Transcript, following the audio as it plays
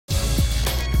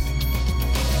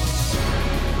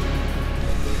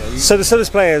So the service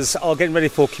players are getting ready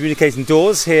for communicating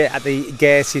doors here at the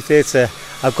Gaiety Theatre.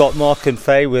 I've got Mark and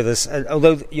Faye with us,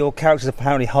 although your characters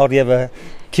apparently hardly ever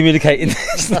communicate in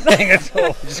this thing at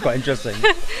all, which is quite interesting.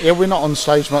 Yeah, we're not on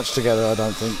stage much together, I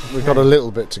don't think. We've got a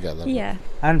little bit together. Yeah.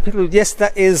 And people, yes,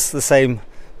 that is the same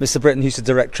Mr. Britton who used to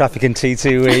direct Traffic in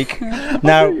T2 Week.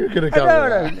 Now, you're going to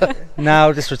go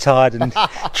now just retired and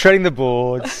treading the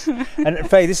boards. And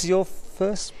Faye, this is your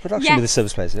first production with the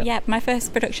service players, yeah? Yeah, my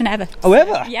first production ever. Oh,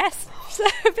 ever? Yes, so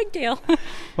big deal.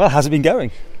 Well, how's it been going?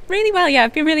 Really well, yeah,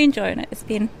 I've been really enjoying it. It's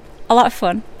been a lot of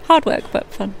fun. Hard work,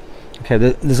 but fun. Okay,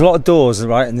 there's a lot of doors,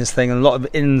 right, in this thing, and a lot of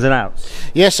ins and outs.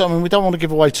 Yes, I mean, we don't want to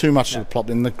give away too much of the plot.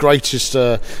 In the greatest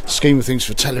scheme of things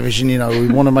for television, you know, we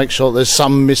want to make sure there's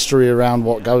some mystery around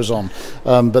what goes on.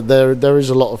 But there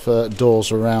is a lot of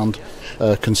doors around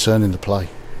concerning the play.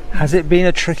 Has it been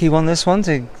a tricky one, this one?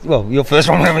 Well, your first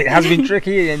one, has it been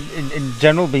tricky in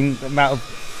general, being the amount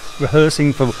of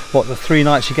rehearsing for, the 3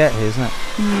 nights you get here, isn't it?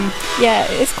 Yeah,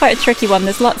 it's quite a tricky one.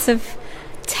 There's lots of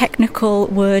technical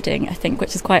wording, I think,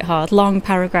 which is quite hard. Long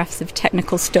paragraphs of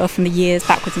technical stuff from the years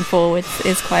backwards and forwards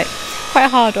is quite a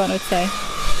hard one, I'd say.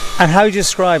 And how do you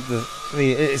describe the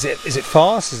is it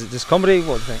farce? Is it just comedy?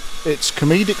 What do you think? It's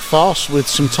comedic farce with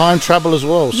some time travel as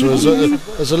well. So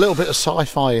there's a little bit of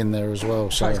sci-fi in there as well.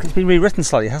 So it's been rewritten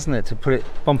slightly, hasn't it, to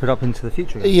bump it up into the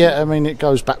future? Yeah, I mean, it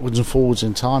goes backwards and forwards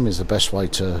in time is the best way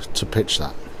to pitch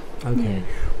that. Okay. Yeah.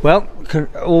 Well,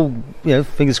 all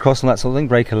fingers crossed on that sort of thing.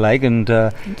 Break a leg, and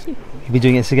Thank you. You'll be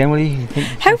doing this again, will you?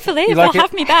 Hopefully, if they'll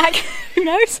have me back. Who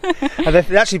knows? And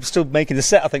they're actually still making the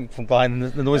set, I think, from behind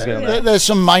the noise going on. There's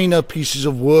some minor pieces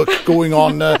of work going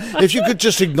on. If you could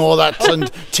just ignore that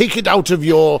and take it out of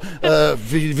your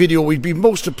video, we'd be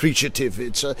most appreciative.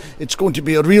 It's going to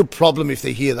be a real problem if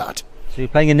they hear that. So you're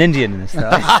playing an Indian in this,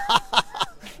 right?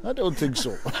 I don't think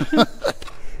so.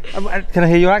 Can I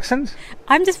hear your accent?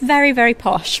 I'm just very, very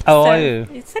posh. Oh, are you?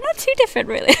 It's not too different,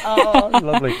 really. Oh,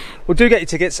 lovely. Well, do get your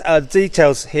tickets.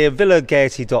 Details here,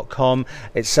 villagaiety.com.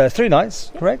 It's 3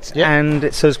 nights, correct? Yeah. And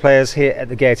it serves players here at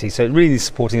the Gaiety. So it really needs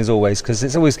supporting as always, because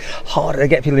it's always harder to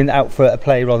get people out for a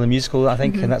play rather than a musical, I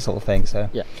think, and that sort of thing. So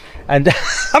yeah. And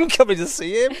I'm coming to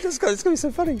see him. It's going to be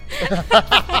so funny.